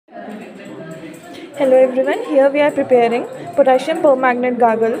Hello everyone, here we are preparing potassium permanganate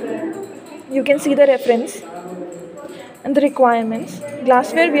gargle. You can see the reference and the requirements.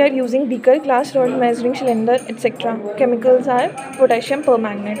 Glassware we are using beaker, glass rod, measuring cylinder, etc. Chemicals are potassium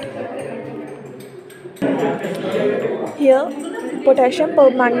permanganate. Here potassium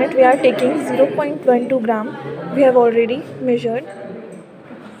permanganate we are taking 0.12 gram. We have already measured,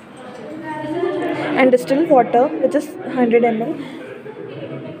 and distilled water which is 100 ml.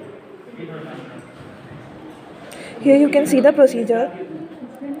 Here you can see the procedure.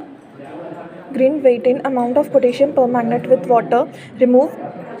 Green weighted amount of potassium permanganate with water. Remove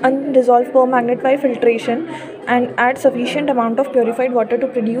undissolved permanganate by filtration and add sufficient amount of purified water to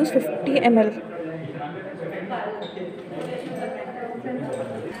produce 50 ml.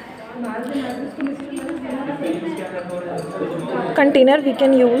 Container we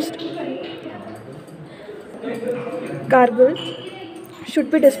can use. Gargle should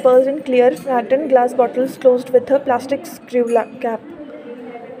be dispersed in clear flattened glass bottles closed with a plastic screw cap.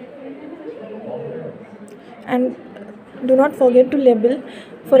 And do not forget to label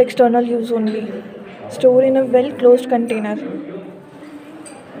for external use only. Store in a well closed container.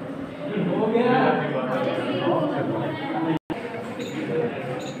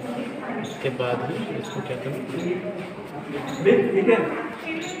 इसके बाद इसको क्या करें?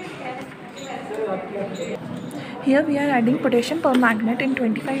 Here we are adding potassium permanganate in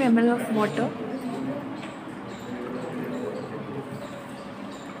 25 ml of water.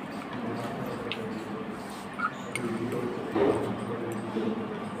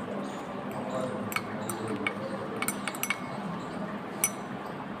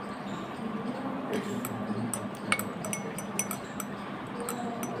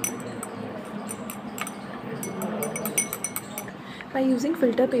 By using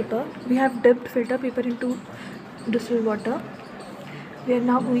filter paper, we have dipped filter paper into distilled water. We are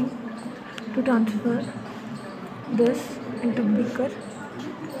now going to transfer this into beaker.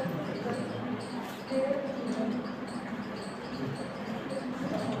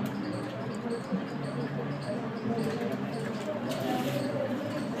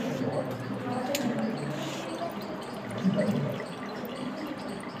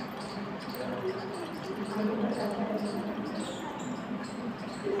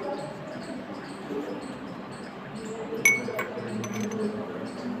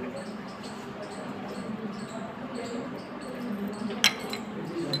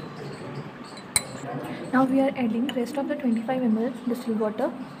 Now we are adding rest of the 25 ml distilled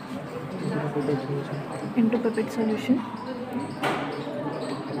water into pipette solution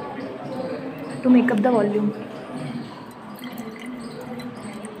to make up the volume.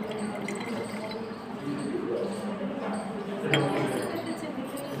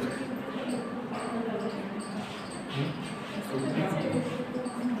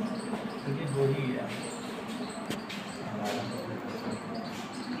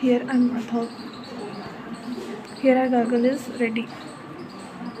 Here our gargle is ready.